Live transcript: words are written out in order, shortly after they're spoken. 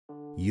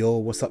Yo,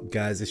 what's up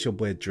guys, it's your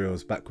boy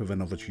Drills back with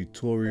another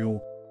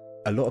tutorial.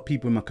 A lot of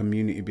people in my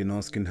community have been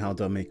asking how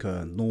do I make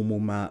a normal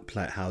map,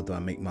 like how do I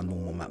make my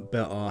normal map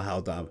better, how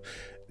do I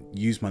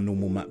use my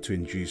normal map to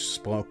induce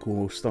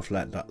sparkle, stuff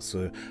like that.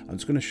 So I'm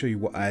just going to show you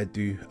what I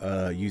do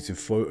using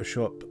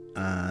Photoshop.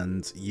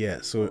 And yeah,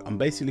 so I'm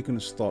basically going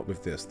to start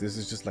with this. This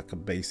is just like a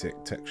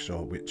basic texture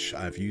which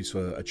I've used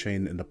for a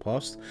chain in the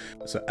past.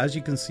 So as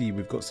you can see,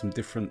 we've got some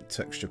different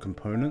texture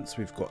components.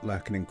 We've got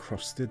like an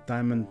encrusted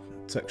diamond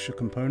texture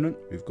component,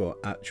 we've got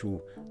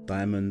actual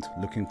diamond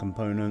looking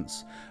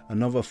components,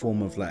 another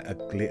form of like a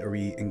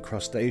glittery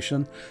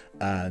incrustation,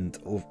 and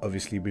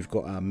obviously we've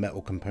got our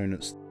metal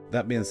components.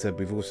 That being said,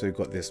 we've also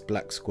got this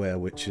black square,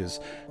 which is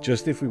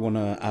just if we want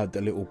to add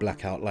a little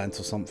black outline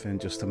to something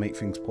just to make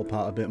things pop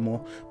out a bit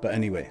more. But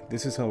anyway,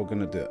 this is how we're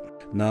going to do it.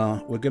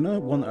 Now, we're going to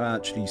want to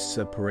actually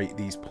separate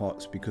these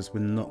parts because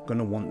we're not going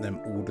to want them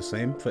all the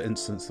same. For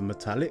instance, the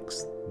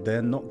metallics,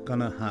 they're not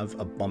going to have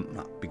a bump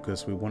map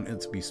because we want it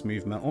to be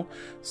smooth metal.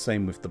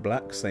 Same with the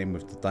black, same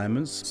with the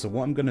diamonds. So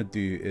what I'm going to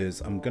do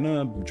is I'm going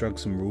to drag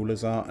some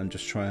rulers out and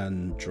just try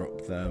and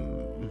drop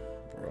them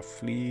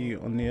roughly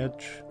on the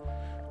edge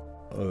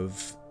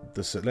of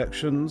the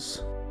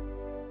selections.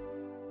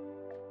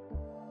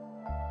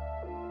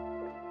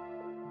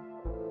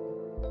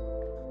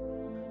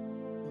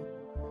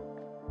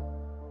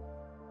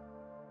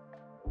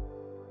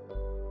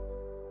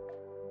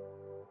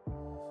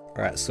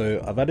 Alright, so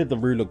I've added the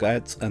ruler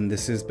guides, and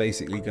this is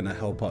basically going to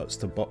help us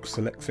to box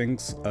select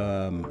things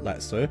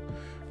like so,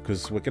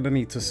 because we're going to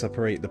need to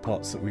separate the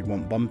parts that we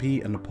want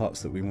bumpy and the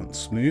parts that we want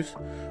smooth.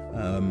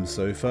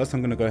 So first I'm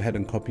going to go ahead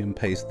and copy and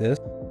paste this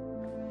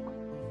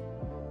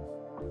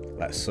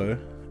like so.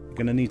 We're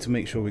going to need to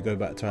make sure we go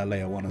back to our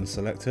layer 1 and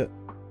select it.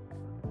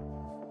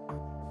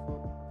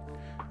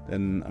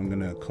 Then I'm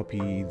going to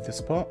copy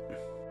this part.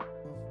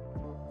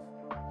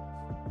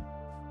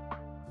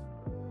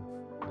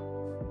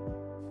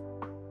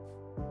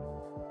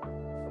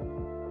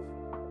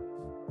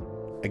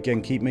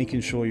 Again, keep making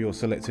sure you're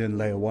selecting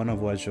layer 1,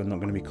 otherwise you're not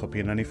going to be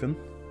copying anything.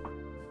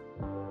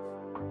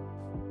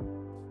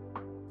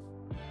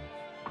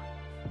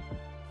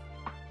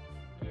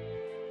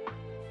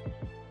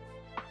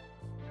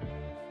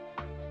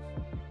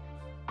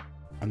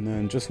 And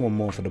then just one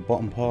more for the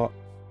bottom part.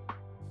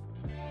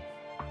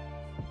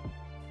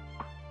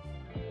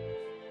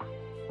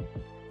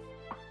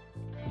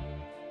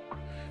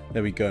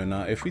 There we go.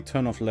 Now if we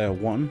turn off layer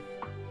 1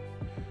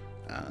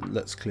 and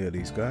let's clear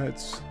these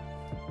guides.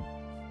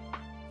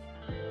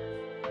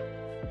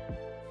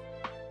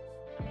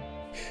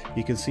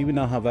 You can see we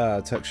now have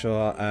our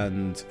texture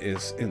and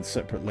it's in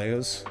separate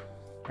layers.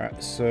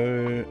 Alright,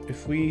 so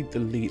if we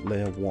delete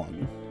layer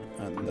 1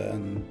 and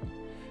then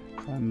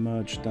try and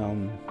merge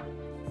down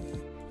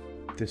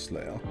this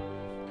layer.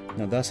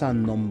 Now that's our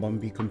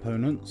non-bumpy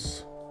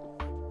components.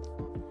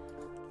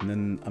 And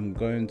then I'm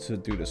going to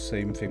do the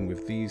same thing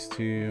with these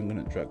two. I'm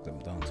going to drag them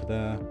down to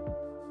there.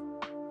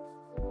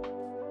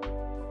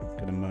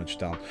 Going to merge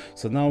down.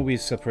 So now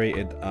we've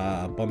separated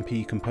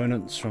bumpy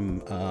components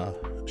from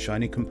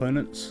shiny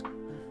components.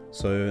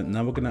 So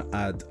now we're going to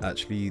add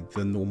actually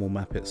the normal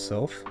map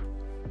itself.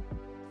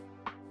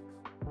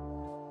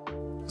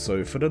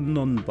 So for the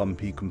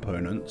non-bumpy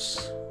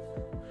components,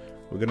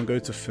 we're going to go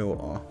to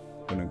filter.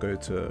 We're going to go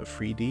to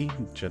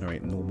 3D,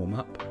 generate normal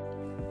map.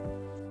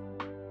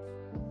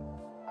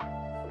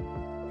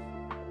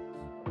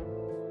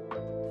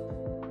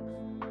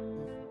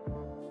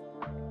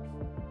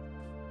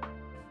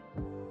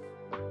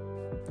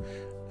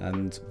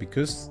 And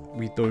because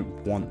we don't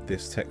want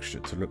this texture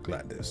to look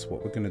like this,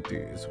 what we're going to do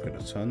is we're going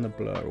to turn the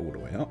blur all the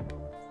way up,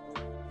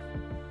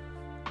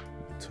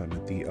 turn the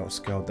detail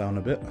scale down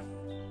a bit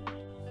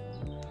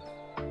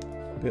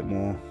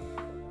more,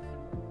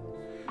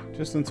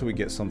 just until we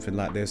get something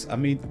like this. I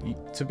mean,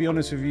 to be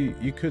honest with you,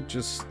 you could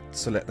just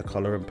select the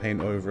color and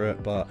paint over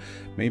it, but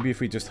maybe if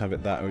we just have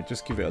it that, it would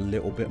just give it a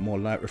little bit more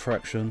light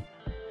refraction.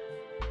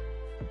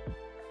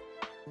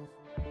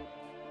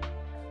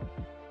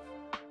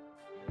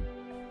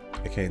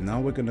 Okay, now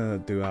we're gonna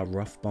do our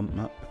rough bump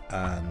map,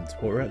 and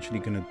what we're actually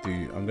gonna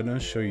do, I'm gonna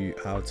show you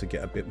how to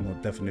get a bit more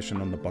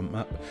definition on the bump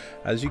map.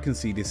 As you can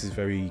see, this is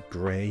very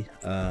grey.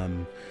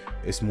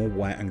 It's more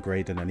white and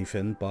grey than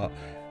anything, but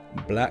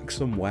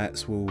blacks and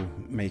whites will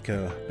make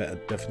a better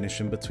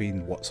definition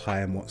between what's high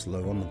and what's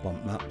low on the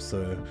bump map.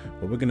 So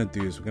what we're gonna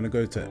do is we're gonna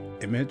go to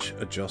image,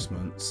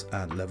 adjustments,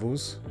 and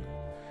levels,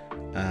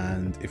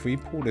 and if we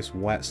pull this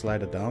white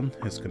slider down,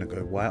 it's gonna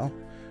go whiter,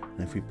 and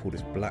if we pull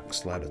this black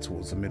slider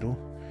towards the middle,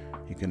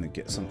 you're going to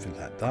get something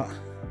like that.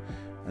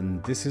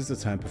 And this is the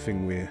type of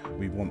thing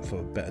we want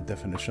for better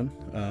definition.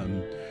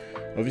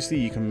 Obviously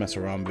you can mess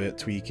around with it,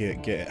 tweak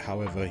it, get it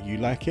however you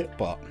like it,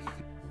 but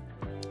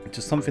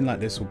just something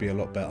like this will be a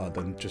lot better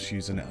than just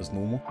using it as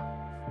normal.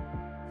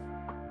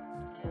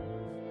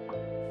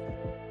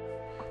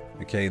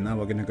 Okay, now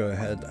we're going to go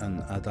ahead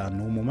and add our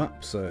normal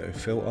map. So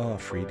filter,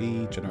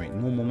 3D, generate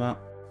normal map.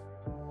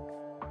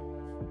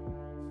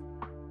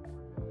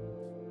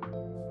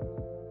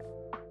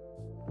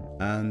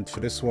 And for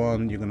this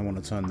one, you're going to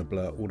want to turn the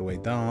blur all the way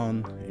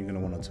down. You're going to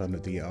want to turn the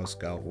detail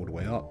scale all the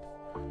way up.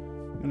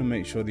 I'm going to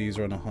make sure these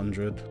are on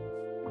 100.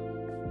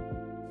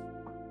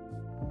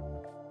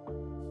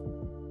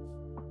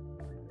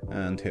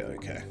 And hit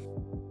OK.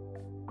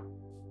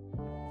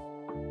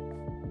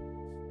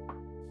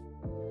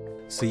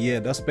 So yeah,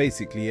 that's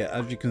basically it.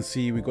 As you can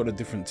see, we've got the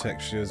different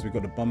textures, we've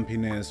got the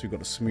bumpiness, we've got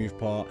the smooth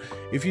part.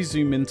 If you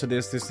zoom into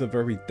this is a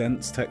very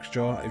dense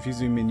texture. If you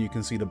zoom in, you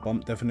can see the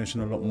bump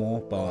definition a lot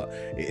more, but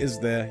it is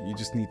there. You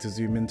just need to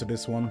zoom into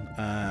this one.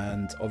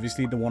 And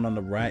obviously the one on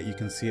the right, you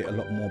can see it a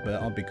lot more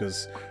better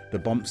because the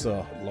bumps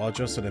are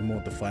larger, so they're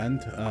more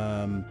defined.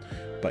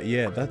 But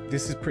yeah,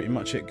 this is pretty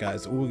much it,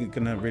 guys. All we're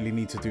gonna really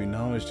need to do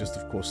now is just,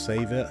 of course,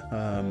 save it.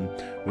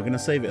 We're gonna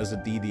save it as a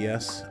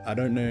DDS. I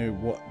don't know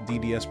what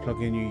DDS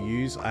plugin you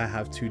use. I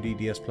have 2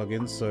 DDS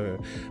plugins. So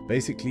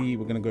basically,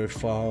 we're gonna go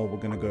File. We're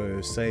gonna go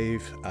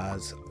Save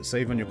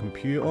on your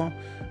computer,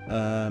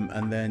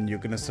 and then you're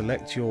gonna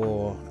select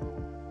your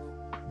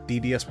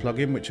DDS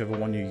plugin, whichever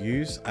one you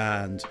use,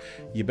 and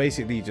you're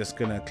basically just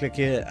gonna click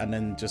it, and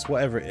then just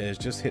whatever it is,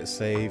 just hit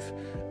save.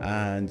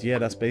 And yeah,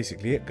 that's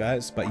basically it,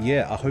 guys. But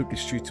yeah, I hope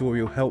this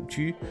tutorial helped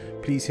you.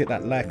 Please hit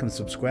that like and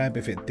subscribe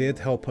if it did.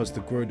 Help us to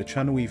grow the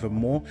channel even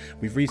more.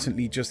 We've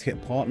recently just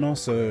hit partner,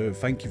 so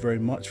thank you very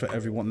much for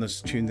everyone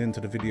that's tuned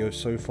into the video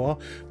so far.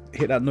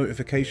 Hit that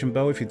notification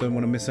bell if you don't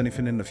want to miss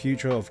anything in the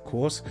future, of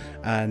course.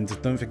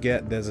 And don't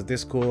forget, there's a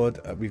Discord.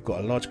 We've got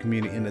a large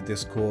community in the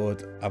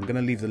Discord. I'm going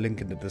to leave the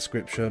link in the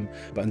description.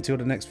 But until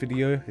the next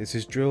video, this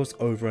is Drills,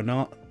 over and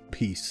out.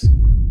 Peace.